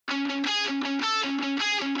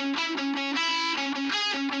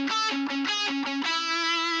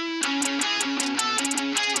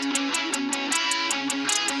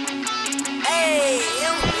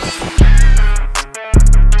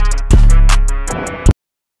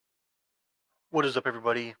What is up,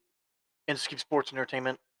 everybody? Inskeep Sports and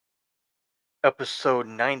Entertainment, episode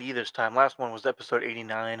 90 this time. Last one was episode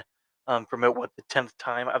 89. For about the 10th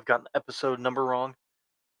time I've gotten the episode number wrong.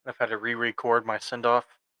 I've had to re-record my send-off.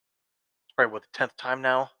 It's probably the 10th time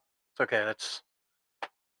now. It's okay. That's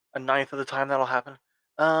a ninth of the time that'll happen.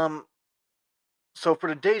 Um, so for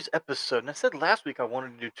today's episode, and I said last week I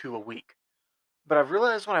wanted to do two a week, but I've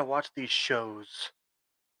realized when I watch these shows,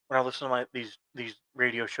 when I listen to these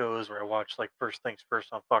radio shows where I watch like First Things First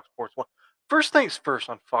on Fox Sports One. First Things First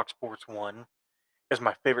on Fox Sports One is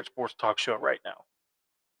my favorite sports talk show right now.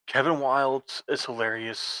 Kevin Wildes is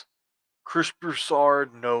hilarious. Chris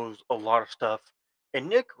Broussard knows a lot of stuff. And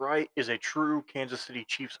Nick Wright is a true Kansas City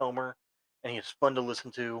Chiefs homer, and he is fun to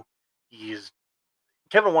listen to. He is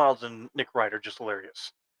Kevin Wildes and Nick Wright are just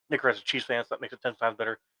hilarious. Nick Wright's a Chiefs fan, so that makes it 10 times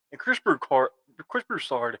better. And Chris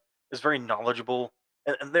Broussard is very knowledgeable,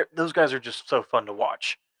 and those guys are just so fun to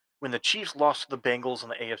watch. When the Chiefs lost to the Bengals in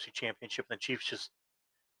the AFC Championship, and the Chiefs just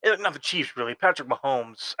not the Chiefs really. Patrick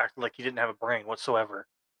Mahomes acted like he didn't have a brain whatsoever,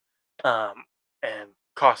 um, and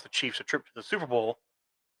cost the Chiefs a trip to the Super Bowl.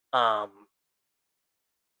 Um,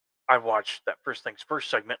 I watched that First Things First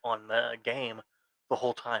segment on the game the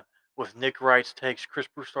whole time with Nick Wright's takes, Chris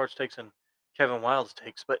Broussard's takes, and Kevin Wilde's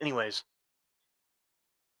takes. But anyways,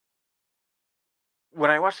 when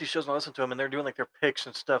I watch these shows and I listen to them, and they're doing like their picks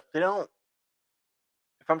and stuff, they don't.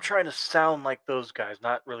 If I'm trying to sound like those guys,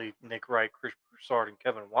 not really Nick Wright, Chris Broussard, and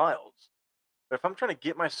Kevin Wildes, but if I'm trying to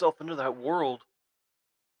get myself into that world,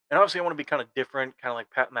 and obviously I want to be kind of different, kind of like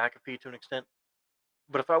Pat McAfee to an extent.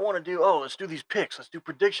 But if I want to do, let's do these picks, let's do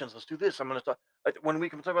predictions, let's do this. I'm going to talk like 1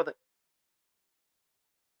 week. I'm talking about that.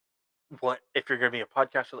 What if you're going to be a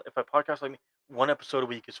podcast? If a podcast like me, one episode a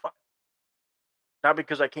week is fine. Not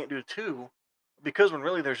because I can't do two, because when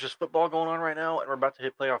really there's just football going on right now, and we're about to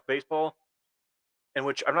hit playoff baseball. In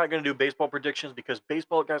which I'm not going to do baseball predictions because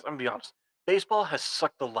baseball, guys, I'm going to be honest, baseball has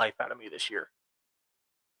sucked the life out of me this year.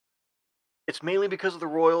 It's mainly because of the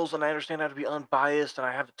Royals, and I understand I have to be unbiased and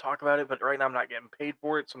I have to talk about it, but right now I'm not getting paid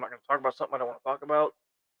for it, so I'm not going to talk about something I don't want to talk about.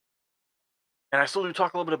 And I still do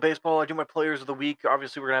talk a little bit of baseball. I do my players of the week.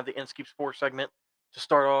 Obviously, we're gonna have the Inskeep Sports segment to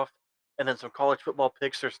start off, and then some college football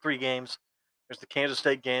picks. There's three games. There's the Kansas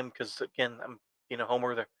State game because again, I'm being a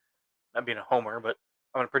homer. There, not being a homer, but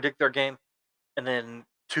I'm gonna predict their game, and then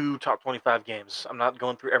two top 25 games. I'm not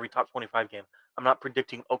going through every top 25 game. I'm not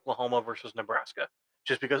predicting Oklahoma versus Nebraska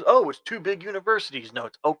just because it's two big universities. No,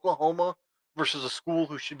 it's Oklahoma versus a school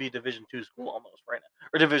who should be a Division II school almost right now,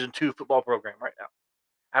 or Division II football program right now.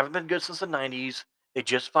 Haven't been good since the 90s. They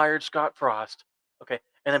just fired Scott Frost. Okay.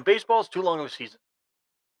 And then baseball is too long of a season.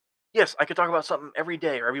 Yes, I could talk about something every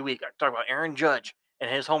day or every week. I could talk about Aaron Judge and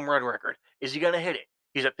his home run record. Is he going to hit it?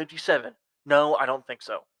 He's at 57. No, I don't think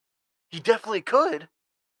so. He definitely could,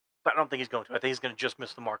 but I don't think he's going to. I think he's going to just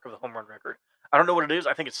miss the mark of the home run record. I don't know what it is.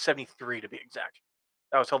 I think it's 73 to be exact.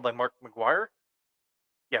 That was held by Mark McGuire.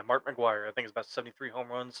 Yeah, Mark McGuire. I think it's about 73 home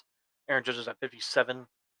runs. Aaron Judge is at 57.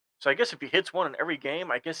 So I guess if he hits one in every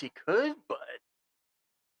game, I guess he could, but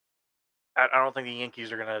I don't think the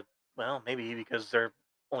Yankees are gonna. Well, maybe because they're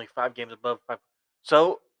only 5 games above five.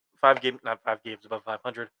 So 5 games, not 5 games above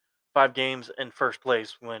 500. 5 games in first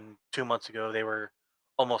place when 2 months ago they were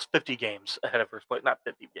almost 50 games ahead of first place. Not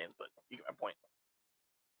 50 games, but you get my point.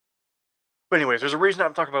 But anyways, there's a reason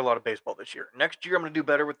I'm talking about a lot of baseball this year. Next year I'm gonna do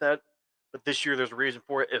better with that, but this year there's a reason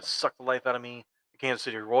for it. It sucked the life out of me. The Kansas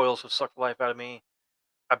City Royals have sucked the life out of me.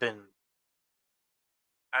 I've been.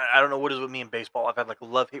 I don't know what is with me in baseball. I've had like a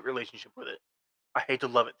love hate relationship with it. I hate to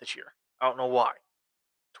love it this year. I don't know why.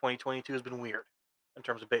 2022 has been weird in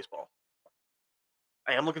terms of baseball.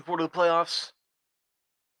 I am looking forward to the playoffs.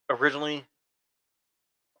 Originally,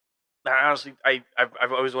 honestly,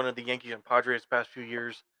 I've always wanted the Yankees and Padres the past few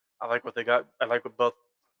years. I like what they got. I like what both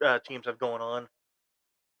teams have going on,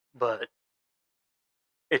 but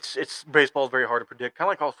it's baseball is very hard to predict. Kind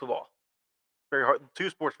of like college football, very hard. Two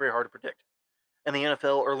sports very hard to predict. And the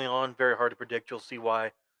NFL early on very hard to predict. You'll see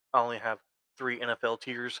why I only have three NFL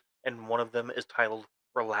tiers, and one of them is titled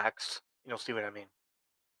 "Relax." You'll see what I mean.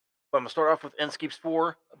 But I'm gonna start off with Inskeep's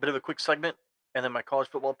four, a bit of a quick segment, and then my college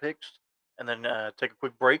football picks, and then take a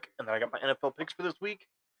quick break, and then I got my NFL picks for this week,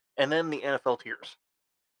 and then the NFL tiers.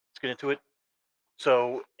 Let's get into it.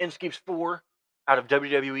 So Inskeep's four out of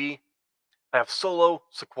WWE. I have Solo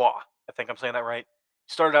Sikoa. I think I'm saying that right.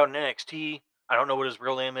 He started out in NXT. I don't know what his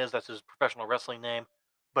real name is. That's his professional wrestling name,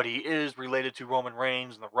 but he is related to Roman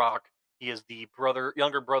Reigns and The Rock. He is the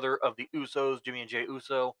younger brother of the Usos, Jimmy and Jay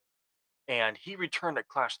Uso, and he returned at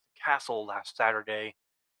Clash of the Castle last Saturday.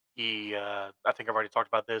 I think I've already talked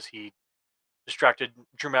about this. He distracted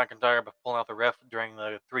Drew McIntyre by pulling out the ref during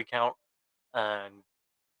the 3 count. and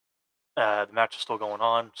the match is still going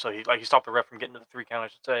on. So he stopped the ref from getting to the 3 count, I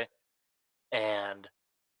should say, and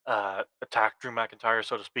attacked Drew McIntyre,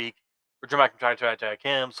 so to speak. But Drew McIntyre tried to attack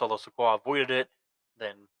him. Solo Sikoa avoided it.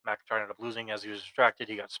 Then McIntyre ended up losing as he was distracted.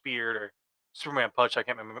 He got speared or Superman punch. I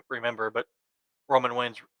can't remember, but Roman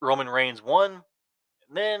Reigns won.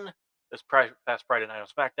 And then this past Friday night on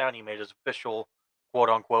SmackDown, he made his official quote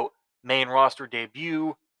unquote main roster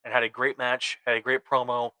debut and had a great match, had a great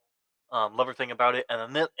promo. Love everything about it.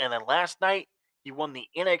 And then last night he won the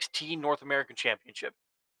NXT North American Championship.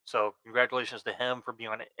 So congratulations to him for being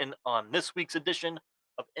on this week's edition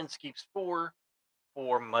of Inskeep's 4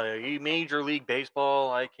 for my Major League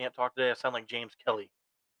Baseball. I can't talk today. I sound like James Kelly.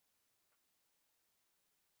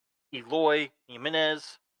 Eloy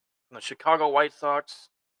Jimenez from the Chicago White Sox.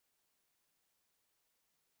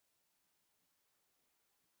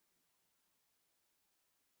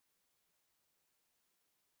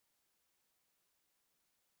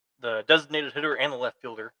 The designated hitter and the left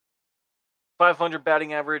fielder. 500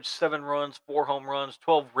 batting average, 7 runs, 4 home runs,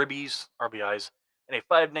 12 RBIs, and a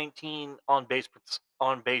 519 on base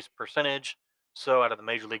percentage. So out of the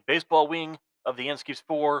Major League Baseball wing of the Inskeep's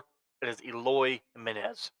 4, it is Eloy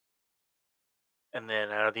Jimenez. And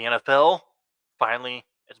then out of the NFL, finally,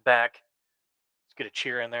 it's back. Let's get a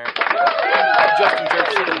cheer in there. Justin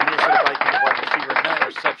Jefferson of the Minnesota Vikings wide receiver, 9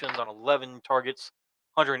 receptions on 11 targets,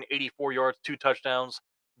 184 yards, 2 touchdowns.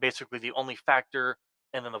 Basically the only factor.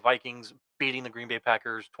 And then the Vikings beating the Green Bay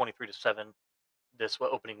Packers 23-7 this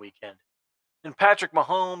opening weekend. And Patrick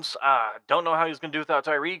Mahomes, don't know how he's going to do without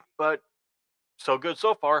Tyreek, but so good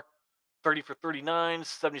so far. 30 for 39,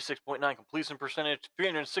 76.9 completion percentage,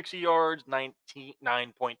 360 yards,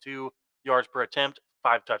 99.2 yards per attempt,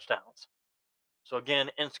 5 touchdowns. So again,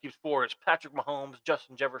 Inskeep's 4 is Patrick Mahomes,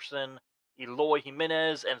 Justin Jefferson, Eloy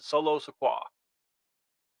Jimenez, and Solo Sikoa.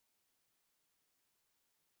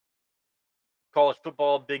 College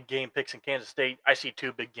football, big game picks in Kansas State. I see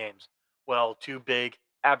 2 big games. Well, 2 big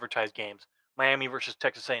advertised games. Miami versus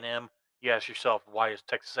Texas A&M. You ask yourself, why is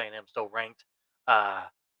Texas A&M still ranked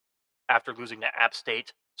after losing to App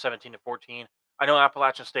State 17-14? I know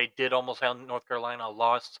Appalachian State did almost have North Carolina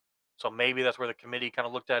lost, so maybe that's where the committee kind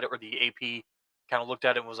of looked at it, or the AP kind of looked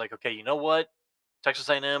at it and was like, okay, you know what? Texas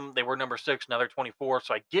A&M, they were number 6, now they're 24,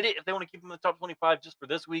 so I get it if they want to keep them in the top 25 just for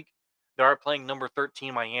this week. They are playing number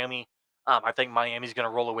 13 Miami. I think Miami's going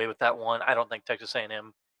to roll away with that one. I don't think Texas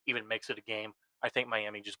A&M even makes it a game. I think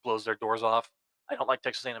Miami just blows their doors off. I don't like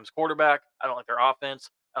Texas A&M's quarterback. I don't like their offense.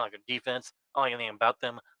 I don't like their defense. I don't like anything about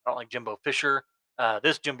them. I don't like Jimbo Fisher.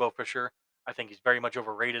 This Jimbo Fisher, I think he's very much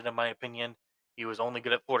overrated in my opinion. He was only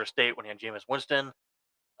good at Florida State when he had Jameis Winston.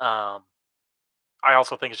 I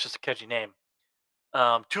also think it's just a catchy name.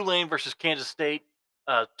 Tulane versus Kansas State.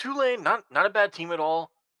 Tulane, not a bad team at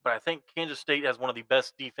all, but I think Kansas State has one of the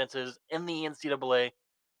best defenses in the NCAA.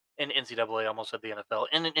 In NCAA, I almost said the NFL.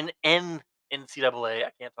 In NCAA,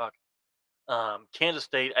 I can't talk. Kansas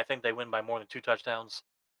State, I think they win by more than 2 touchdowns.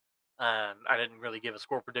 I didn't really give a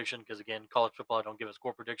score prediction because, again, college football, I don't give a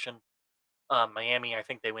score prediction. Miami, I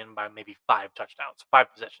think they win by maybe 5 touchdowns,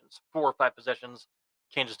 5 possessions, 4 or 5 possessions.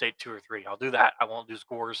 Kansas State 2 or 3. I'll do that. I won't do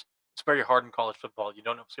scores. It's very hard in college football. You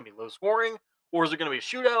don't know if it's going to be low scoring or is it going to be a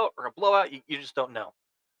shootout or a blowout. You just don't know.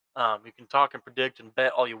 You can talk and predict and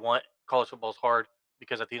bet all you want. College football is hard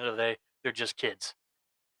because at the end of the day, they're just kids.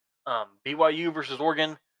 BYU versus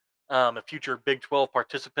Oregon, a future Big 12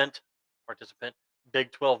 participant,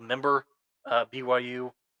 Big 12 member,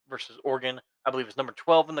 BYU versus Oregon. I believe it's number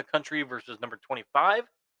 12 in the country versus number 25.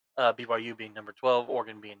 BYU being number 12,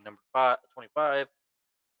 Oregon being number 25.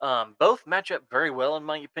 Both match up very well in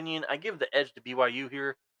my opinion. I give the edge to BYU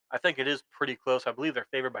here. I think it is pretty close. I believe they're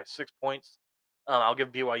favored by 6 points. I'll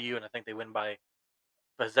give BYU, and I think they win by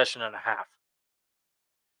possession and a half.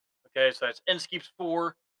 Okay, so that's Inskeep's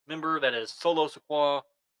 4. Remember, that is Solo Sikoa,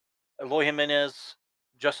 Eloy Jimenez,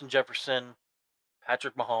 Justin Jefferson,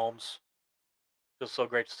 Patrick Mahomes. Feels so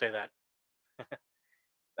great to say that.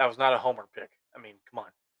 That was not a homer pick. I mean, come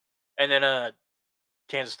on. And then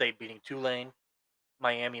Kansas State beating Tulane,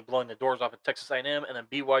 Miami blowing the doors off of Texas A&M, and then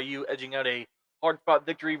BYU edging out a hard-fought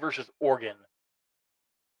victory versus Oregon.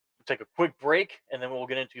 We'll take a quick break, and then we'll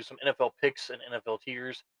get into some NFL picks and NFL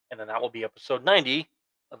tiers, and then that will be episode 90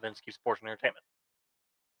 of Inskeep Sports and Entertainment.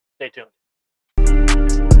 Stay tuned.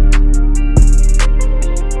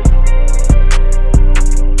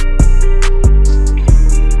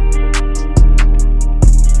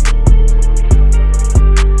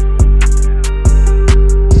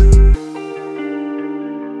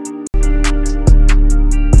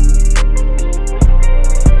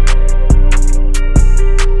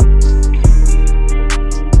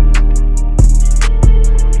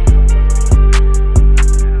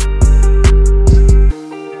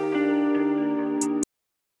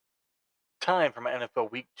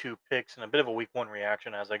 week two picks and a bit of a week one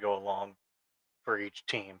reaction as I go along for each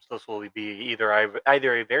team. So this will be either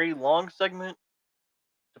a very long segment,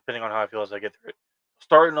 depending on how I feel as I get through it.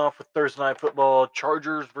 Starting off with Thursday night football,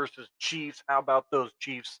 Chargers versus Chiefs. How about those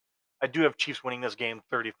Chiefs? I do have Chiefs winning this game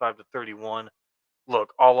 35-31.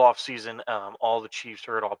 Look, all off season, all the Chiefs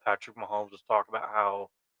heard all Patrick Mahomes was talk about how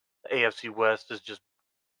the AFC West is just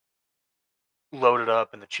loaded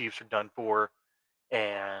up and the Chiefs are done for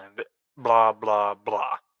and blah blah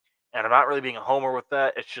blah. And I'm not really being a homer with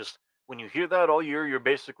that. It's just when you hear that all year, you're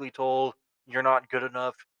basically told you're not good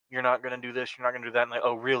enough, you're not going to do this, you're not going to do that, and like,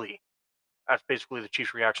 oh really? That's basically the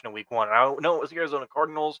Chiefs' reaction to Week One. And I know it was the Arizona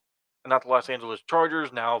Cardinals and not the Los Angeles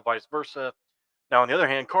Chargers. Now vice versa. Now on the other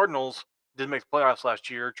hand, Cardinals did make the playoffs last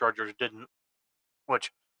year. Chargers didn't,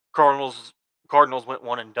 which Cardinals Cardinals went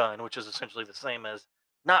one and done, which is essentially the same as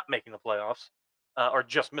not making the playoffs, or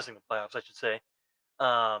just missing the playoffs, I should say.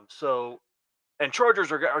 So and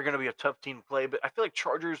Chargers are going to be a tough team to play, but I feel like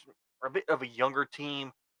Chargers are a bit of a younger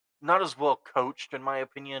team, not as well coached in my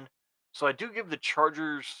opinion. So I do give the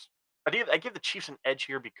Chargers, I give the Chiefs an edge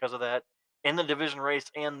here because of that in the division race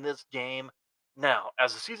and this game. Now,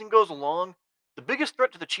 as the season goes along, the biggest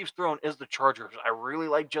threat to the Chiefs' throne is the Chargers. I really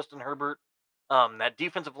like Justin Herbert. That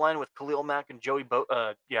defensive line with Khalil Mack and Joey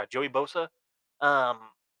Bosa. Um,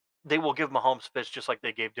 they will give Mahomes fits just like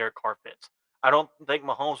they gave Derek Carr fits. I don't think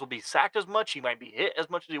Mahomes will be sacked as much. He might be hit as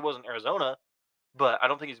much as he was in Arizona, but I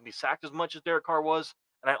don't think he's going to be sacked as much as Derek Carr was.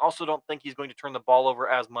 And I also don't think he's going to turn the ball over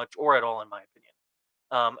as much or at all, in my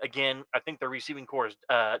opinion. Again, I think the receiving core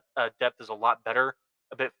depth is a lot better,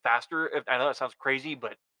 a bit faster. I know that sounds crazy,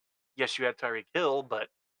 but yes, you had Tyreek Hill, but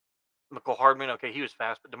Michael Hardman, okay, he was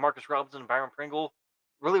fast, but Demarcus Robinson and Byron Pringle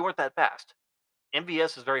really weren't that fast.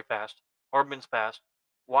 MVS is very fast. Hardman's fast.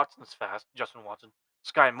 Watson's fast. Justin Watson.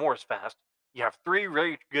 Sky Moore is fast. You have three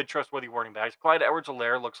very good, trustworthy running backs. Clyde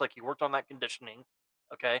Edwards-Helaire looks like he worked on that conditioning.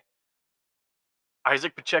 Okay.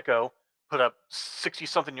 Isaac Pacheco put up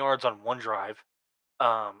 60-something yards on one drive,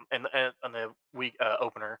 and on the week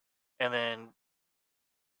opener. And then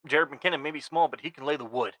Jared McKinnon may be small, but he can lay the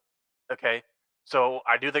wood. Okay. So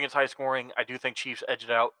I do think it's high scoring. I do think Chiefs edge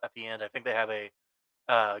it out at the end. I think they have a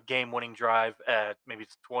game-winning drive at maybe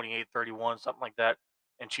it's 28-31, something like that,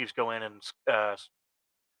 and Chiefs go in and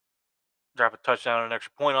drop a touchdown and an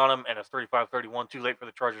extra point on them, and it's 35-31, too late for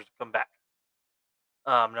the Chargers to come back.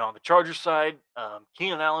 Now, on the Chargers side,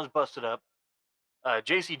 Keenan Allen's busted up.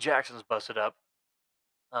 J.C. Jackson's busted up.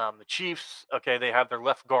 The Chiefs, okay, they have their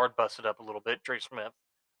left guard busted up a little bit, Trey Smith.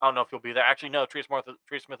 I don't know if he'll be there. Actually, no, Trey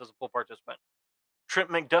Smith is a full participant. Trent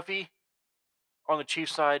McDuffie on the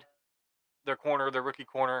Chiefs side, their rookie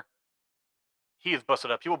corner, he is busted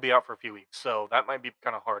up. He will be out for a few weeks, so that might be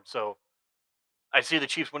kind of hard. So I see the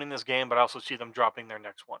Chiefs winning this game, but I also see them dropping their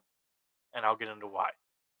next one, and I'll get into why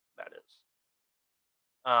that is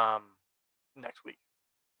next week.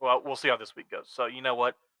 Well, we'll see how this week goes. So you know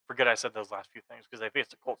what? Forget I said those last few things because they face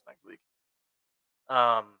the Colts next week.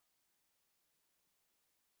 Um,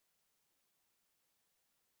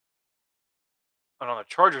 and on the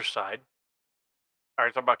Chargers side, I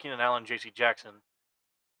already talked about Keenan Allen, J.C. Jackson.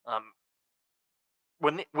 Um,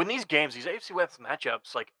 when these games, these AFC West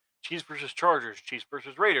matchups, like Chiefs versus Chargers, Chiefs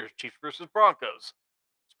versus Raiders, Chiefs versus Broncos,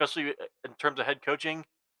 especially in terms of head coaching,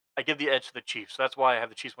 I give the edge to the Chiefs. So that's why I have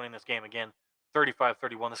the Chiefs winning this game again,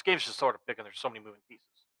 35-31. This game's just sort of picking. There's so many moving pieces.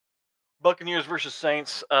 Buccaneers versus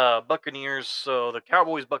Saints. Buccaneers. So the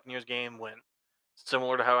Cowboys Buccaneers game went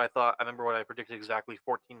similar to how I thought. I remember what I predicted exactly,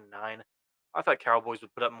 14-9. I thought Cowboys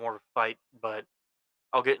would put up more of a fight, but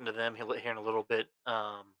I'll get into them here in a little bit.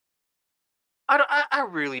 I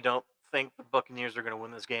really don't think the Buccaneers are going to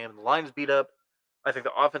win this game. The line's beat up. I think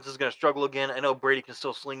the offense is going to struggle again. I know Brady can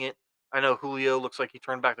still sling it. I know Julio looks like he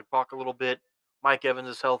turned back the clock a little bit. Mike Evans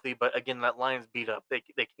is healthy, but again, that line's beat up. They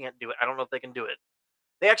can't do it. I don't know if they can do it.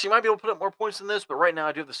 They actually might be able to put up more points than this, but right now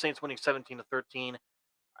I do have the Saints winning 17-13.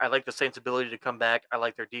 I like the Saints' ability to come back. I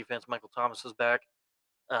like their defense. Michael Thomas is back.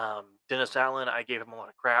 Dennis Allen, I gave him a lot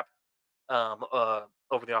of crap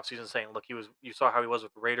over the offseason, saying, "Look, you saw how he was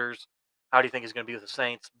with the Raiders. How do you think he's going to be with the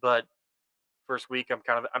Saints?" But first week,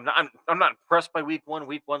 I'm not impressed by week one.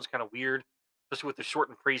 Week one's kind of weird, especially with the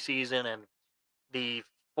shortened preseason and the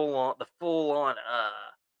full on.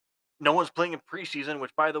 No one's playing in preseason,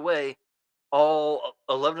 which by the way, all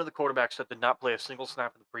 11 of the quarterbacks that did not play a single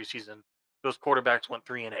snap in the preseason, those quarterbacks went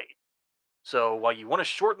 3-8. So while you want to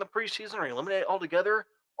shorten the preseason or eliminate it altogether,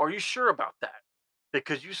 are you sure about that?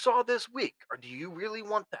 Because you saw this week, or do you really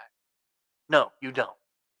want that? No, you don't.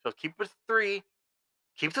 So keep it 3.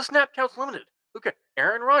 Keep the snap counts limited. Look at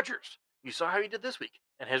Aaron Rodgers. You saw how he did this week,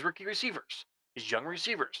 and his rookie receivers, his young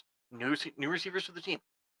receivers, new receivers for the team.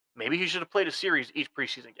 Maybe he should have played a series each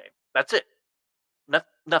preseason game. That's it.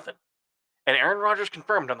 Nothing. And Aaron Rodgers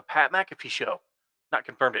confirmed on the Pat McAfee show, not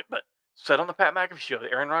confirmed it, but said on the Pat McAfee show,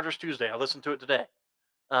 the Aaron Rodgers Tuesday. I listened to it today.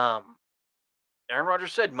 Um, Aaron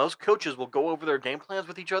Rodgers said most coaches will go over their game plans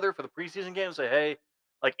with each other for the preseason game and say, hey,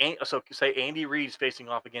 so say Andy Reid's facing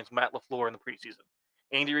off against Matt LaFleur in the preseason.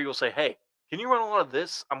 Andy Reid will say, hey, can you run a lot of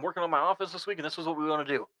this? I'm working on my offense this week, and this is what we want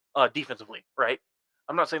to do defensively, right?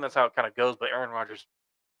 I'm not saying that's how it kind of goes, but Aaron Rodgers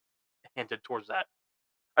hinted towards that.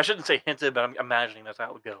 I shouldn't say hinted, but I'm imagining that's how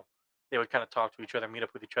it would go. They would kind of talk to each other, meet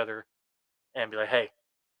up with each other, and be like, hey,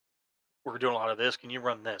 we're doing a lot of this. Can you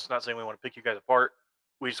run this? Not saying we want to pick you guys apart.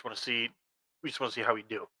 We just want to see how we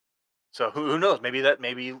do. So who knows? Maybe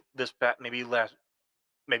this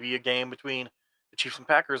maybe a game between the Chiefs and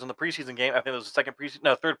Packers in the preseason game. I think it was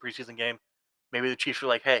the third preseason game. Maybe the Chiefs were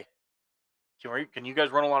like, "Hey, can you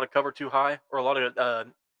guys run a lot of cover too high or a lot of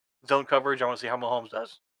zone coverage? I want to see how Mahomes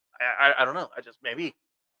does." I don't know. I just maybe.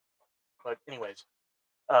 But anyways,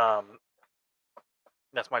 um,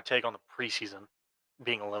 that's my take on the preseason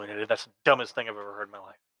being eliminated. That's the dumbest thing I've ever heard in my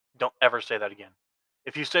life. Don't ever say that again.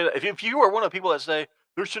 If you say that, if you are one of the people that say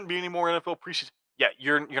there shouldn't be any more NFL preseason, yeah,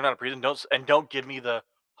 you're not a preseason. Don't give me the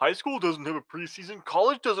high school doesn't have a preseason,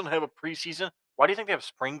 college doesn't have a preseason. Why do you think they have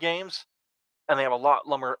spring games and they have a lot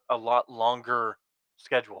longer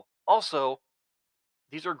schedule? Also,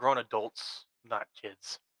 these are grown adults, not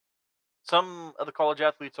kids. Some of the college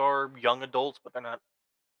athletes are young adults, but they're not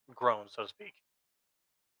grown, so to speak.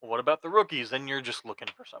 What about the rookies? Then you're just looking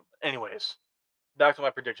for something. Anyways, back to my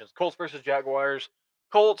predictions. Colts versus Jaguars.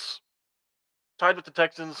 Colts tied with the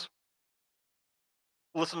Texans.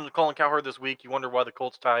 Listening to Colin Cowherd this week, you wonder why the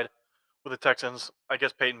Colts tied with the Texans. I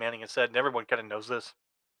guess Peyton Manning has said, and everyone kind of knows this.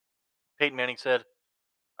 Peyton Manning said,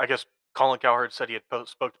 I guess Colin Cowherd said he had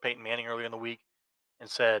spoke to Peyton Manning earlier in the week and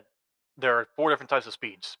said there are four different types of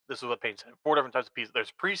speeds. This is what Peyton said. Four different types of speeds.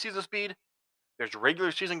 There's preseason speed, there's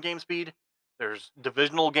regular season game speed, there's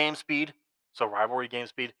divisional game speed, so rivalry game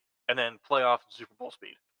speed, and then playoff and Super Bowl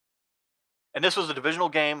speed. And this was a divisional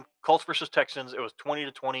game, Colts versus Texans. It was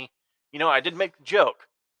 20-20. You know, I did make the joke.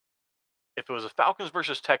 If it was a Falcons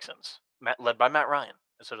versus Texans, led by Matt Ryan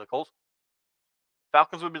instead of the Colts,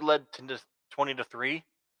 Falcons would be led 20-3,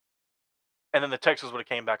 and then the Texans would have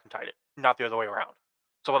came back and tied it, not the other way around.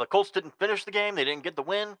 So while the Colts didn't finish the game, they didn't get the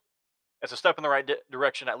win. It's a step in the right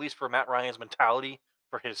direction, at least for Matt Ryan's mentality,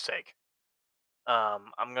 for his sake.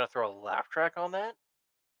 I'm gonna throw a laugh track on that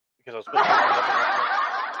because I was supposed to. Yeah,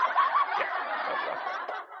 that was a laugh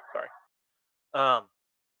track. Sorry. Um.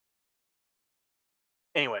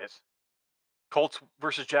 Anyways, Colts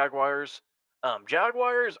versus Jaguars.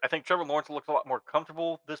 Jaguars, I think Trevor Lawrence looked a lot more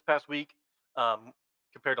comfortable this past week um,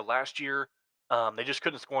 compared to last year. They just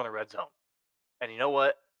couldn't score in the red zone. And you know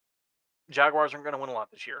what? Jaguars aren't going to win a lot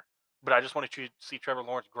this year. But I just want to see Trevor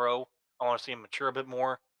Lawrence grow. I want to see him mature a bit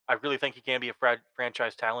more. I really think he can be a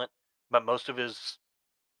franchise talent. But most of his,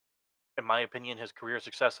 in my opinion, his career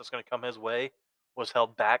success that's going to come his way was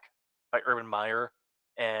held back by Urban Meyer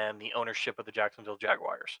and the ownership of the Jacksonville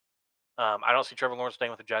Jaguars. I don't see Trevor Lawrence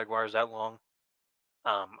staying with the Jaguars that long.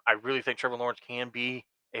 I really think Trevor Lawrence can be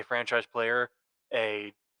a franchise player,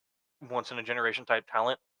 a once in a generation type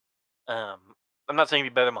talent. Um, I'm not saying he'd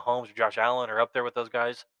be better than Mahomes or Josh Allen or up there with those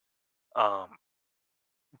guys, um,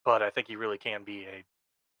 but I think he really can be a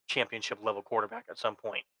championship level quarterback at some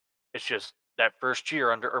point. It's just that first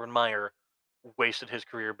year under Urban Meyer wasted his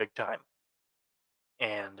career big time,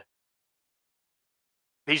 and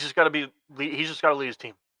he's just got to lead his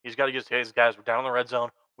team. He's got to get his guys. We're down in the red zone.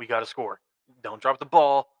 We got to score. Don't drop the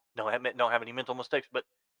ball. Don't have any mental mistakes. But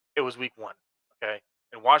it was week one. Okay.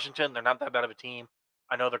 In Washington, they're not that bad of a team.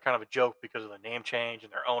 I know they're kind of a joke because of the name change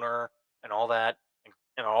and their owner and all that,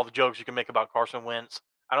 and all the jokes you can make about Carson Wentz.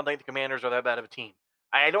 I don't think the Commanders are that bad of a team.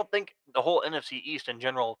 I don't think the whole NFC East in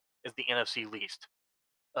general is the NFC least,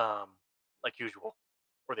 um, like usual,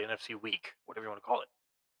 or the NFC weak, whatever you want to call it.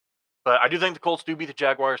 But I do think the Colts do beat the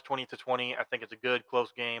Jaguars 20-20. I think it's a good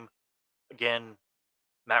close game. Again,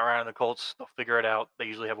 Matt Ryan and the Colts, they'll figure it out. They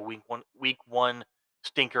usually have a week one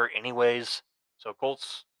stinker anyways. So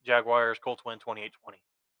Colts win 28-20.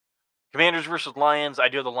 Commanders versus Lions. I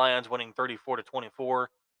do have the Lions winning 34-24.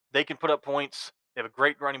 They can put up points. They have a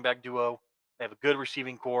great running back duo. They have a good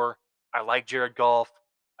receiving core. I like Jared Goff.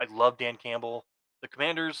 I love Dan Campbell. The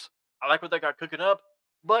Commanders, I like what they got cooking up,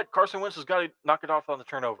 but Carson Wentz has got to knock it off on the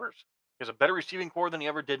turnovers. He has a better receiving core than he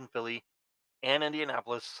ever did in Philly and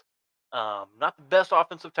Indianapolis. Not the best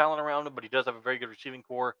offensive talent around him, but he does have a very good receiving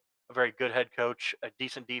core, a very good head coach, a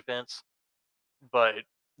decent defense. But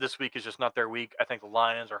this week is just not their week. I think the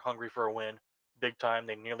Lions are hungry for a win, big time.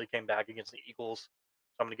 They nearly came back against the Eagles,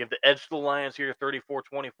 I'm going to give the edge to the Lions here,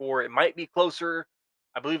 34-24. It might be closer.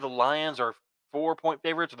 I believe the Lions are 4-point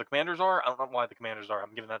favorites, or the Commanders are. I don't know why the Commanders are.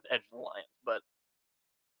 I'm giving that the edge to the Lions. But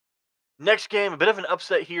next game, a bit of an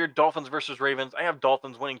upset here. Dolphins versus Ravens. I have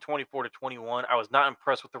Dolphins winning 24-21. I was not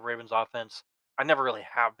impressed with the Ravens offense. I never really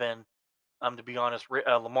have been. To be honest,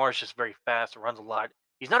 Lamar's just very fast and runs a lot.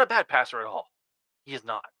 He's not a bad passer at all. He is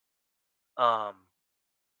not. Um,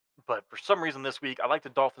 but for some reason this week, I like the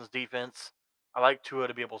Dolphins defense. I like Tua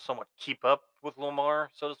to be able to somewhat keep up with Lamar,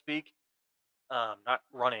 so to speak. Not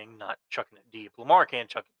running, not chucking it deep. Lamar can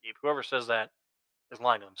chuck it deep. Whoever says that is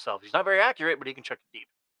lying to themselves. He's not very accurate, but he can chuck it deep.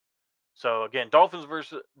 So again, Dolphins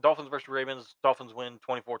versus Ravens. Dolphins win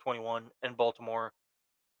 24-21 in Baltimore.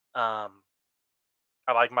 Um,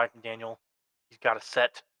 I like Mike McDaniel. He's got a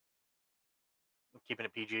set. I'm keeping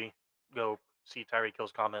it PG. Go see Tyreek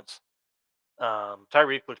Hill's comments.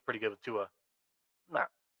 Tyreek looks pretty good with Tua. Not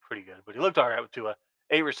pretty good, but he looked all right with Tua.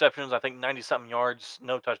 8 receptions, I think 90 something yards.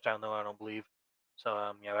 No touchdown though, I don't believe.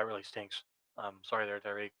 So yeah, that really stinks. Sorry there,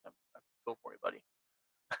 Tyreek. I feel for you, buddy.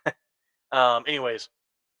 Anyways,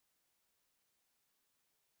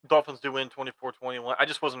 Dolphins do win 24-21. I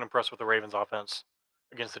just wasn't impressed with the Ravens offense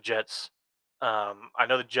against the Jets. I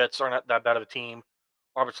know the Jets are not that bad of a team.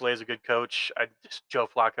 Robert Saleh is a good coach. Joe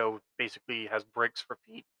Flacco basically has bricks for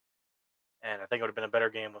feet, and I think it would have been a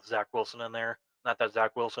better game with Zach Wilson in there. Not that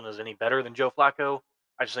Zach Wilson is any better than Joe Flacco.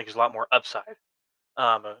 I just think there's a lot more upside.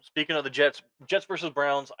 Speaking of the Jets versus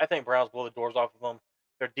Browns, I think Browns blow the doors off of them.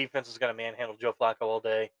 Their defense is going to manhandle Joe Flacco all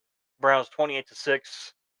day. Browns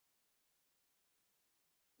 28-6.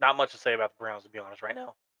 Not much to say about the Browns, to be honest, right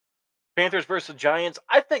now. Panthers versus Giants.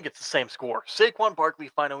 I think it's the same score. Saquon Barkley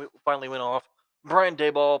finally went off. Brian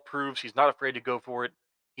Daboll proves he's not afraid to go for it.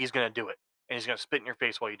 He's going to do it, and he's going to spit in your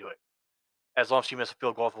face while you do it, as long as you miss a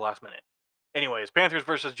field goal at the last minute. Anyways, Panthers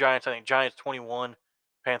versus Giants. I think Giants 21,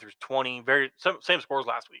 Panthers 20. Very same scores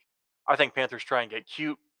last week. I think Panthers try and get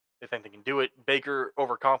cute. They think they can do it. Baker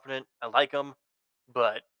overconfident. I like him,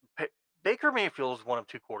 but Baker Mayfield is one of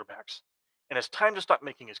two quarterbacks, and it's time to stop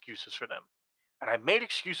making excuses for them. And I made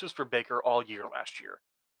excuses for Baker all year last year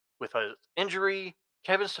with his injury,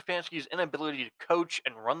 Kevin Stefanski's inability to coach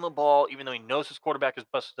and run the ball, even though he knows his quarterback is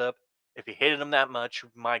busted up. If he hated him that much,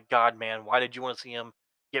 my God, man, why did you want to see him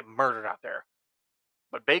get murdered out there?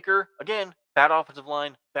 But Baker, again, bad offensive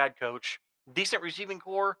line, bad coach, decent receiving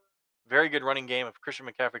core, very good running game. If Christian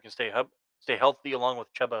McCaffrey can stay healthy along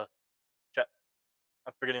with Chuba,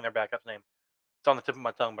 I'm forgetting their backup's name. It's on the tip of my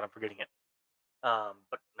tongue, but I'm forgetting it.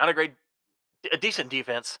 But not a decent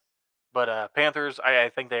defense. But Panthers, I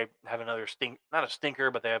think they have another not a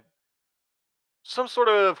stinker, but they have some sort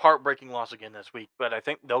of heartbreaking loss again this week. But I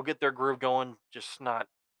think they'll get their groove going, just not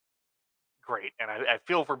great. And I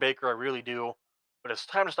feel for Baker, I really do. But it's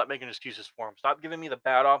time to stop making excuses for him. Stop giving me the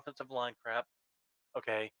bad offensive line crap.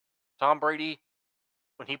 Okay. Tom Brady,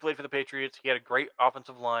 when he played for the Patriots, he had a great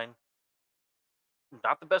offensive line,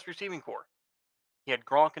 not the best receiving core. He had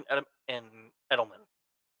Gronk and Edelman.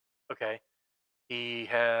 Okay. He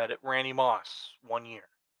had Randy Moss 1 year.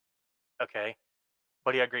 Okay.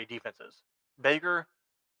 But he had great defenses. Baker,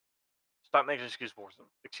 stop making excuses for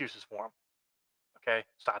him. Okay,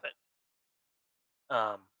 stop it.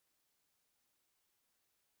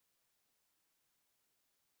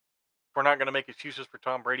 We're not going to make excuses for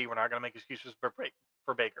Tom Brady. We're not going to make excuses for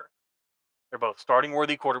Baker. They're both starting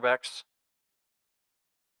worthy quarterbacks.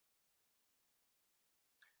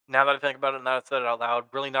 Now that I think about it, now that I said it out loud,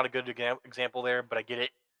 really not a good example there, but I get it.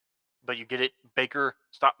 But you get it. Baker,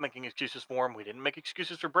 stop making excuses for him. We didn't make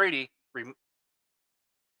excuses for Brady.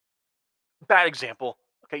 Bad example.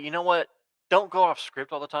 Okay, you know what? Don't go off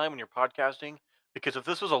script all the time when you're podcasting, because if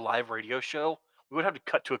this was a live radio show, we would have to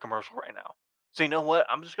cut to a commercial right now. So you know what?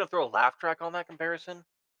 I'm just gonna throw a laugh track on that comparison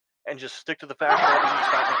and just stick to the fact that we need to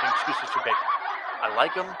stop making excuses for Baker. I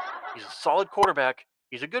like him. He's a solid quarterback.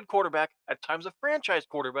 He's a good quarterback, at times a franchise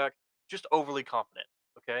quarterback, just overly confident.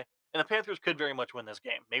 Okay, and the Panthers could very much win this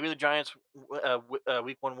game. Maybe the Giants'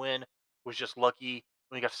 week one win was just lucky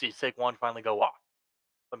when we got to see Saquon finally go off.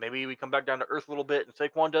 But maybe we come back down to earth a little bit, and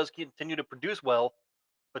Saquon does continue to produce well,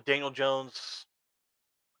 but Daniel Jones,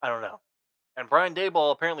 I don't know. And Brian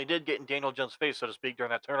Dayball apparently did get in Daniel Jones' face, so to speak, during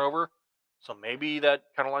that turnover. So maybe that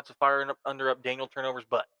kind of lights a fire under up Daniel Turnover's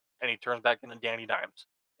butt, and he turns back into Danny Dimes,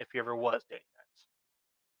 if he ever was Danny Dimes.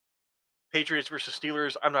 Patriots versus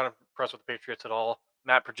Steelers. I'm not impressed with the Patriots at all.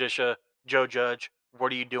 Matt Patricia, Joe Judge,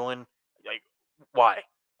 what are you doing? Like, why?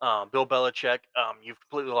 Bill Belichick, you've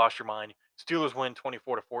completely lost your mind. Steelers win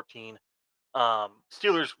 24-14.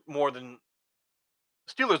 Steelers more than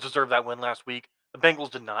Steelers deserved that win last week. The Bengals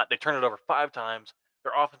did not. They turned it over 5 times.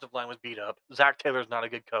 Their offensive line was beat up. Zach Taylor's not a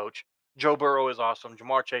good coach. Joe Burrow is awesome.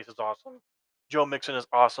 Jamar Chase is awesome. Joe Mixon is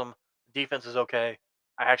awesome. The defense is okay.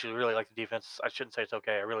 I actually really like the defense. I shouldn't say it's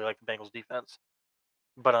okay. I really like the Bengals defense.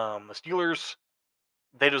 But the Steelers,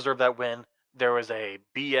 they deserve that win. There was a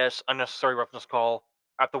BS unnecessary roughness call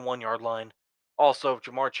at the 1 yard line. Also, if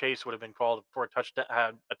Jamar Chase would have been called for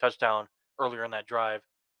a touchdown earlier in that drive,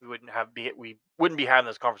 we wouldn't be having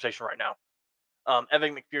this conversation right now.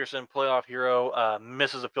 Evan McPherson, playoff hero,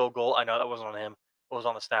 misses a field goal. I know that wasn't on him; it was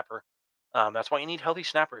on the snapper. That's why you need healthy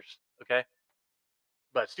snappers. Okay,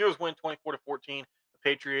 but Steelers win 24-14. The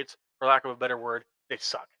Patriots, for lack of a better word, they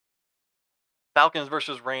suck. Falcons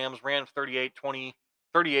versus Rams. Rams 38-20,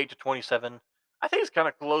 38-27. I think it's kind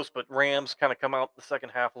of close, but Rams kind of come out the second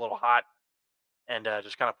half a little hot and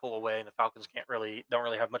just kind of pull away, and the Falcons don't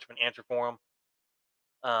really have much of an answer for them.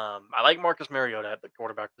 I like Marcus Mariota at the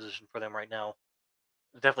quarterback position for them right now.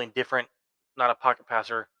 Definitely different, not a pocket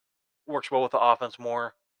passer. Works well with the offense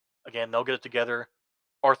more. Again, they'll get it together.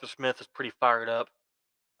 Arthur Smith is pretty fired up.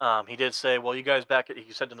 He did say, "Well, you guys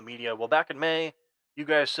he said to the media, "Well, back in May, you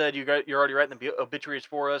guys said you're already writing the obituaries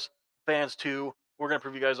for us, fans too. We're gonna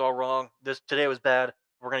prove you guys all wrong. This today was bad.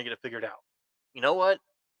 We're gonna get it figured out." You know what?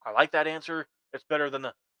 I like that answer. It's better than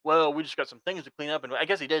the well, we just got some things to clean up. And I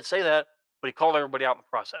guess he did say that, but he called everybody out in the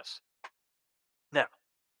process. Now,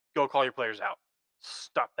 go call your players out.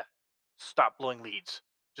 Stop that. Stop blowing leads.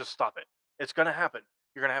 Just stop it. It's gonna happen.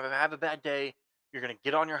 You're gonna have a bad day. You're gonna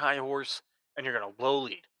get on your high horse and you're gonna blow a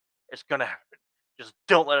lead. It's gonna happen. Just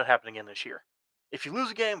don't let it happen again this year. If you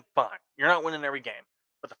lose a game, fine. You're not winning every game.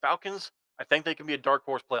 But the Falcons, I think they can be a dark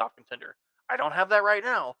horse playoff contender. I don't have that right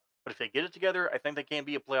now, but if they get it together, I think they can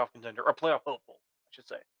be a playoff contender or playoff hopeful, I should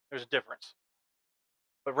say. There's a difference.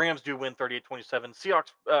 But Rams do win 38-27.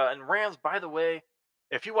 Seahawks and Rams, by the way,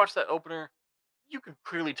 if you watch that opener, you could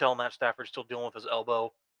clearly tell Matt Stafford's still dealing with his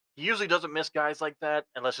elbow. He usually doesn't miss guys like that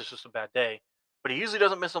unless it's just a bad day. But he usually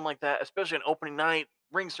doesn't miss them like that, especially on opening night,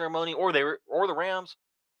 ring ceremony, or the Rams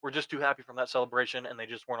were just too happy from that celebration and they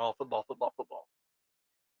just weren't all football, football, football.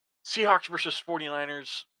 Seahawks versus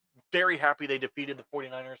 49ers. Very happy they defeated the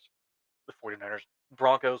 49ers. The 49ers.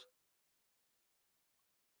 Broncos.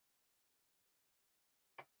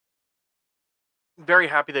 Very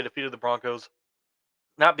happy they defeated the Broncos.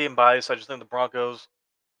 Not being biased, I just think the Broncos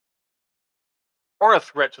are a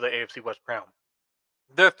threat to the AFC West crown.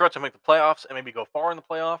 They're a threat to make the playoffs and maybe go far in the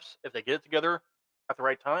playoffs if they get it together at the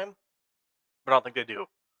right time, but I don't think they do.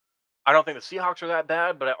 I don't think the Seahawks are that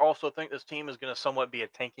bad, but I also think this team is going to somewhat be a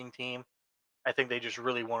tanking team. I think they just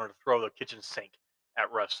really wanted to throw the kitchen sink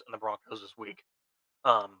at Russ and the Broncos this week.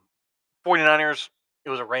 Um, 49ers, it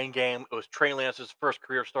was a rain game. It was Trey Lance's first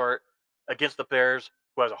career start against the Bears,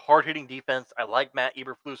 who has a hard hitting defense. I like Matt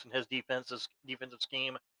Eberflus and his defensive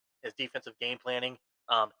scheme, his defensive game planning.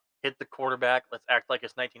 Um, Hit the quarterback. Let's act like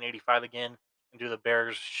it's 1985 again and do the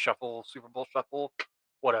Bears shuffle, Super Bowl shuffle,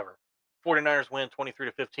 whatever. 49ers win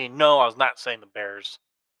 23-15. No, I was not saying the Bears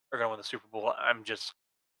are going to win the Super Bowl. I'm just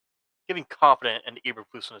giving confidence in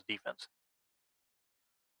Eberflus and his defense.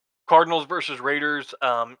 Cardinals versus Raiders.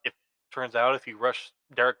 If turns out if you rush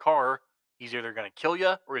Derek Carr, he's either going to kill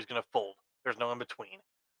you or he's going to fold. There's no in between.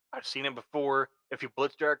 I've seen it before. If you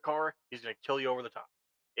blitz Derek Carr, he's going to kill you over the top.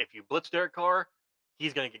 If you blitz Derek Carr,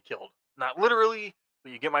 he's going to get killed. Not literally,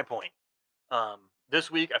 but you get my point. This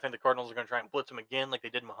week, I think the Cardinals are going to try and blitz him again like they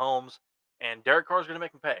did Mahomes, and Derek Carr is going to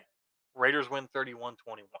make him pay. Raiders win 31-21.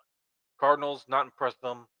 Cardinals, not impressed with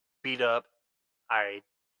them, beat up. I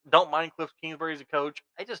don't mind Cliff Kingsbury as a coach.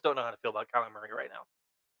 I just don't know how to feel about Kyler Murray right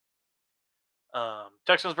now.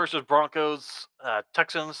 Texans versus Broncos.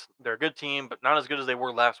 Texans, they're a good team, but not as good as they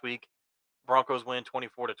were last week. Broncos win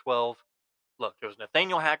 24-12. Look, it was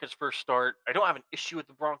Nathaniel Hackett's first start. I don't have an issue with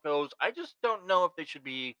the Broncos. I just don't know if they should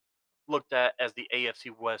be looked at as the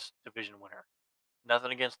AFC West division winner.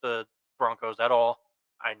 Nothing against the Broncos at all.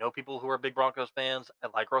 I know people who are big Broncos fans. I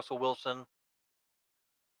like Russell Wilson.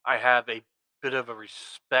 I have a bit of a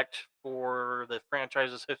respect for the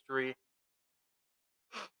franchise's history,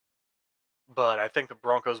 but I think the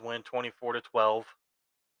Broncos win 24-12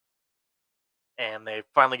 and they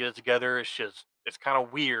finally get it together. It's kind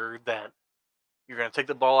of weird that you're going to take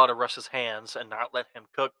the ball out of Russ's hands and not let him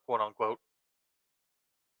cook, quote unquote,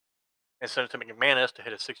 and send it to McManus to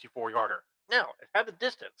hit a 64-yarder. Now, it had the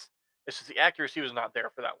distance. It's just the accuracy was not there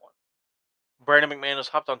for that one. Brandon McManus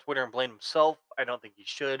hopped on Twitter and blamed himself. I don't think he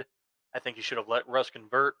should. I think he should have let Russ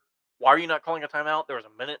convert. Why are you not calling a timeout? There was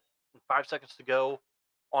a minute and 5 seconds to go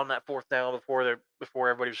on that fourth down before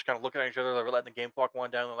everybody was just kind of looking at each other. They were letting the game clock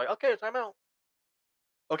wind down. They're like, okay, timeout.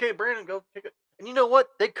 Okay, Brandon, go take it. And you know what?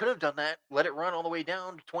 They could have done that. Let it run all the way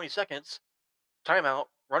down to 20 seconds. timeout,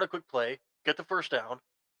 run a quick play, get the first down,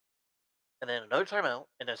 and then another timeout,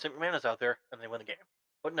 and then St. McMahon is out there, and they win the game.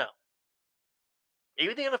 But no,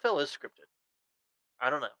 maybe the NFL is scripted. I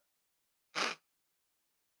don't know.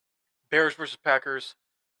 Bears versus Packers.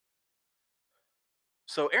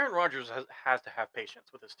 So Aaron Rodgers has to have patience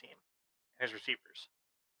with his team and his receivers.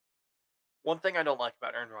 One thing I don't like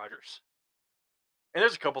about Aaron Rodgers, and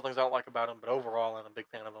there's a couple things I don't like about him, but overall I'm a big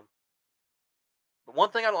fan of him. But one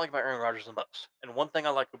thing I don't like about Aaron Rodgers the most, and one thing I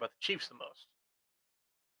like about the Chiefs the most,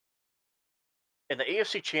 in the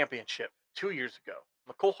AFC Championship 2 years ago,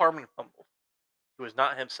 McCole Hardman fumbled. He was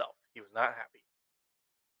not himself. He was not happy.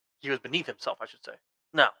 He was beneath himself, I should say.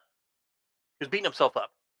 No, he was beating himself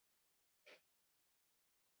up.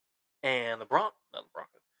 And not the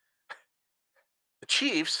Broncos, the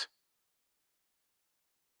Chiefs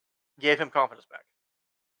gave him confidence back.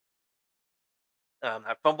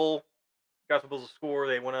 That fumble got the Bills to score.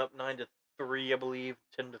 They went up 9-3, I believe,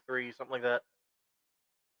 10-3, something like that.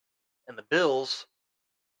 And the Bills,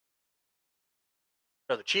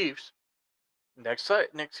 no, the Chiefs, next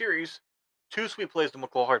series, two sweet plays to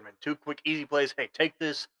McCall Hardman, two quick, easy plays. Hey, take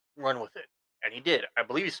this, run with it, and he did. I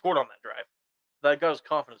believe he scored on that drive. That got his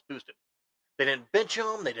confidence boosted. They didn't bench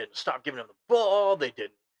him. They didn't stop giving him the ball. They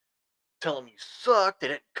didn't tell him you suck. They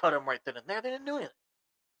didn't cut him right then and there. They didn't do anything.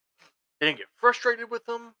 They didn't get frustrated with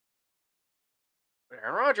him. But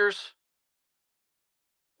Aaron Rodgers,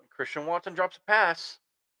 when Christian Watson drops a pass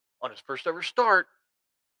on his first ever start,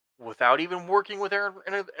 without even working with Aaron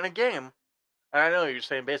in a game, and I know you're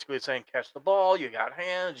saying basically saying catch the ball, you got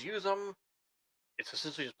hands, use them. It's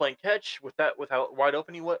essentially just playing catch with that with how wide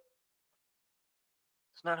open you what.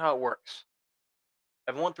 It's not how it works.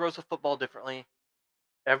 Everyone throws the football differently.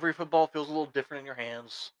 Every football feels a little different in your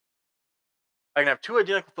hands. I can have two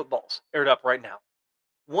identical footballs aired up right now.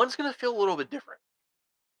 One's gonna feel a little bit different.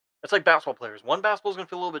 It's like basketball players. One basketball's gonna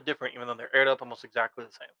feel a little bit different, even though they're aired up almost exactly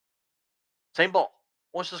the same. Same ball.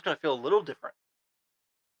 One's just gonna feel a little different,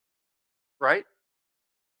 right?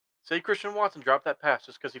 Say Christian Watson dropped that pass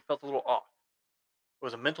just because he felt a little off. It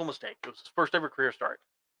was a mental mistake. It was his first ever career start.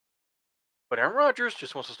 But Aaron Rodgers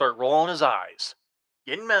just wants to start rolling his eyes,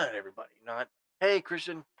 getting mad at everybody. Not, hey,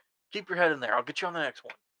 Christian, keep your head in there. I'll get you on the next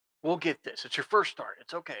one. We'll get this. It's your first start.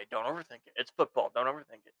 It's okay. Don't overthink it. It's football. Don't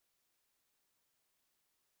overthink it.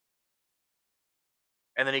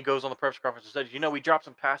 And then he goes on the press conference and says, we dropped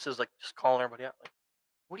some passes, like just calling everybody out. Like,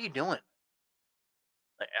 what are you doing?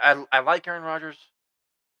 Like, I like Aaron Rodgers.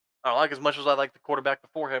 I don't like as much as I like the quarterback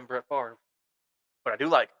before him, Brett Favre. But I do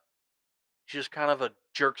like him. He's just kind of a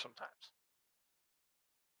jerk sometimes.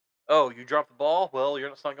 Oh, you dropped the ball? Well,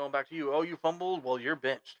 it's not going back to you. Oh, you fumbled? Well, you're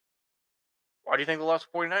benched. Why do you think they lost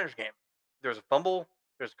the 49ers game? There's a fumble,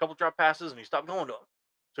 there's a couple drop passes, and he stopped going to him.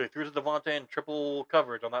 So he threw to Devontae in triple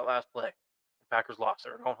coverage on that last play. The Packers lost.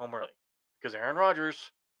 They were going home early. Because Aaron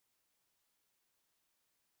Rodgers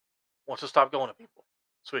wants to stop going to people.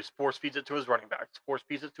 So he force feeds it to his running backs, force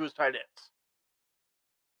feeds it to his tight ends.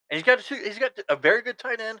 And he's got a very good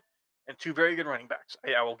tight end and two very good running backs.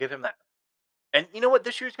 I will give him that. And you know what?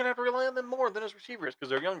 This year he's going to have to rely on them more than his receivers because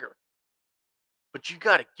they're younger. But you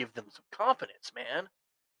got to give them some confidence, man.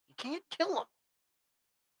 You can't kill them.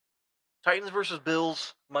 Titans versus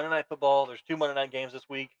Bills, Monday Night Football. There's two Monday night games this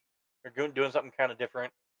week. They're doing something kind of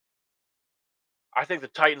different. I think the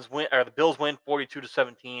Titans win, or the Bills win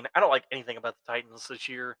 42-17. I don't like anything about the Titans this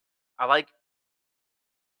year. I like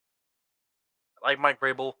Mike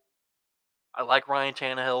Vrabel. I like Ryan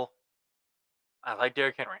Tannehill. I like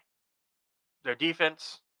Derrick Henry. Their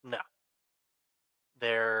defense, no.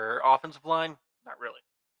 Their offensive line, not really.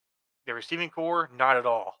 Their receiving core, not at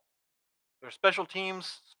all. Their special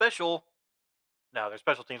teams, no, their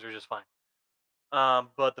special teams are just fine.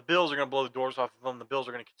 But the Bills are going to blow the doors off of them. The Bills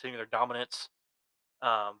are going to continue their dominance.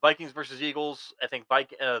 Vikings versus Eagles. I think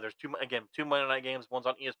there's two Monday night games. One's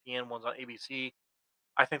on ESPN, one's on ABC.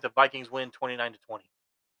 I think the Vikings win 29-20.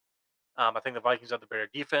 I think the Vikings have the better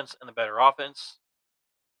defense and the better offense.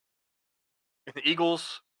 And the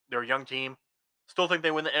Eagles, they're a young team. Still think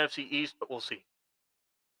they win the NFC East, but we'll see.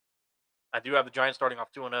 I do have the Giants starting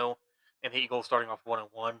off 2-0 and the Eagles starting off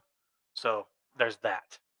 1-1. So there's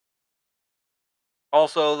that.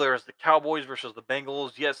 Also, there's the Cowboys versus the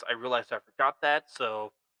Bengals. Yes, I realized I forgot that.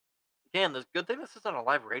 So again, this good thing this isn't a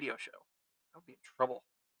live radio show. I'll be in trouble.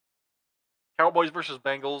 Cowboys versus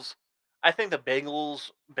Bengals. I think the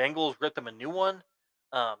Bengals ripped them a new one.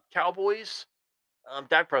 Cowboys,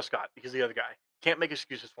 Dak Prescott because the other guy can't make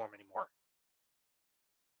excuses for him anymore.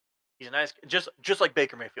 He's a nice, just like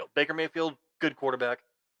Baker Mayfield. Baker Mayfield, good quarterback.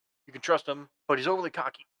 You can trust him, but he's overly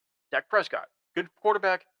cocky. Dak Prescott, good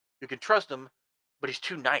quarterback. You can trust him, but he's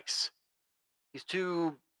too nice. He's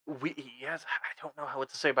too. He has. I don't know what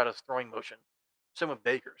to say about his throwing motion. Same with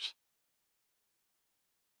Baker's.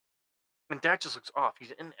 And Dak just looks off.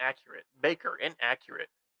 He's inaccurate. Baker inaccurate.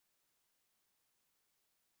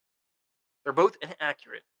 They're both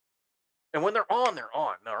inaccurate. And when they're on, they're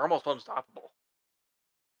on. They're almost unstoppable.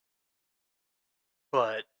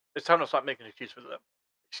 But it's time to stop making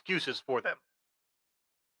excuses for them.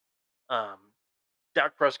 Um,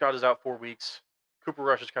 Dak Prescott is out 4 weeks. Cooper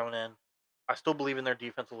Rush is coming in. I still believe in their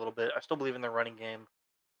defense a little bit. I still believe in their running game.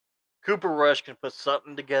 Cooper Rush can put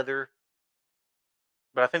something together,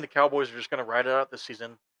 but I think the Cowboys are just going to ride it out this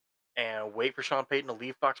season and wait for Sean Payton to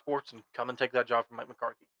leave Fox Sports and come and take that job from Mike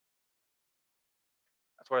McCarthy.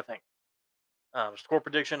 That's what I think. Score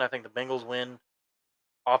prediction: I think the Bengals win.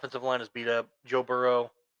 Offensive line is beat up. Joe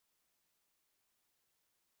Burrow,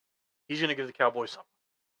 he's going to give the Cowboys something.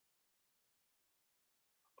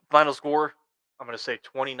 Final score: I'm going to say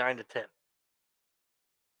 29-10.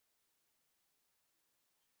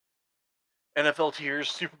 NFL tiers,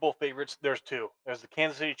 Super Bowl favorites. There's two. There's the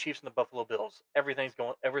Kansas City Chiefs and the Buffalo Bills. Everything's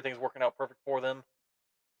working out perfect for them.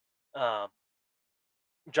 Um,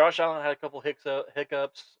 Josh Allen had a couple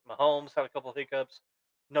hiccups. Mahomes had a couple hiccups.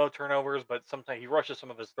 No turnovers, but sometimes he rushes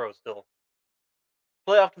some of his throws still.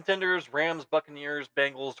 Playoff contenders: Rams, Buccaneers,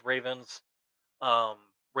 Bengals, Ravens. Um,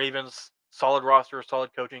 Ravens, solid roster,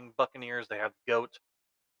 solid coaching. Buccaneers, they have the GOAT.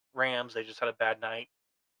 Rams, they just had a bad night.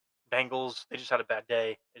 Bengals, they just had a bad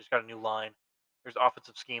day. They just got a new line. There's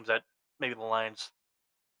offensive schemes that maybe the Lions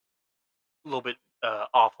a little bit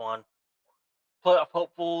off on. Playoff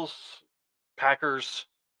hopefuls: Packers,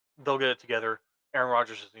 they'll get it together. Aaron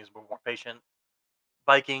Rodgers just needs to be more patient.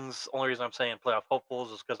 Vikings, only reason I'm saying playoff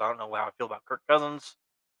hopefuls is because I don't know how I feel about Kirk Cousins.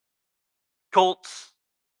 Colts,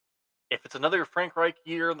 if it's another Frank Reich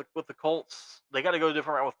year with the Colts, they got to go a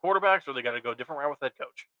different route with quarterbacks or they got to go a different route with head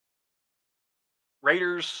coach.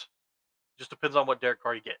 Raiders, just depends on what Derek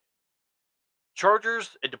Carr you get.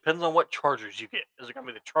 Chargers, it depends on what Chargers you get. Is it going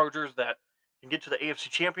to be the Chargers that can get to the AFC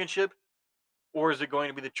Championship, or is it going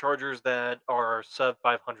to be the Chargers that are sub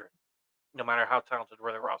 500, no matter how talented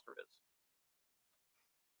where their roster is?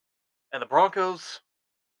 And the Broncos,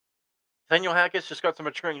 Nathaniel Hackett's just got some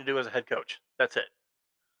maturing to do as a head coach. That's it.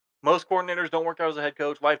 Most coordinators don't work out as a head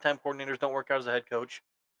coach. Lifetime coordinators don't work out as a head coach.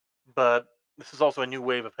 But this is also a new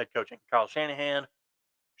wave of head coaching. Kyle Shanahan,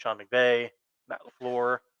 Sean McVay, Matt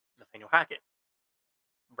LaFleur, Nathaniel Hackett,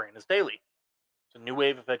 Brandon Staley. It's a new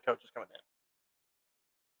wave of head coaches coming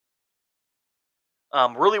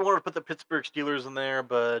in. Really wanted to put the Pittsburgh Steelers in there,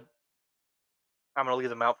 but I'm going to leave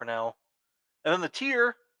them out for now. And then the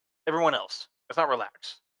tier, everyone else. It's not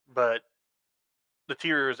relax, but the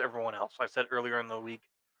tier is everyone else. I said earlier in the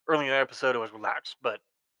episode, it was relaxed, but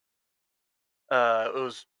it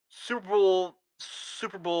was Super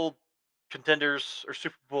Bowl contenders or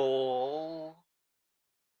Super Bowl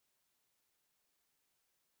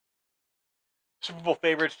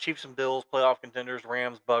favorites: Chiefs and Bills. Playoff contenders: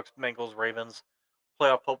 Rams, Bucks, Bengals, Ravens.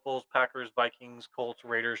 Playoff hopefuls: Packers, Vikings, Colts,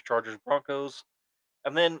 Raiders, Chargers, Broncos.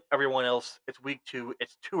 And then everyone else, it's week 2.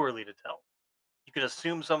 It's too early to tell. You can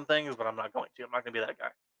assume some things, but I'm not going to. I'm not going to be that guy.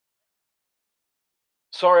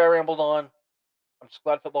 Sorry I rambled on. I'm just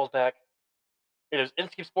glad football's back. It is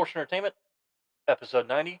Inskeep Sports Entertainment, episode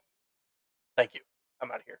 90. Thank you. I'm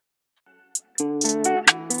out of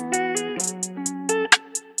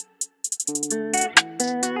here.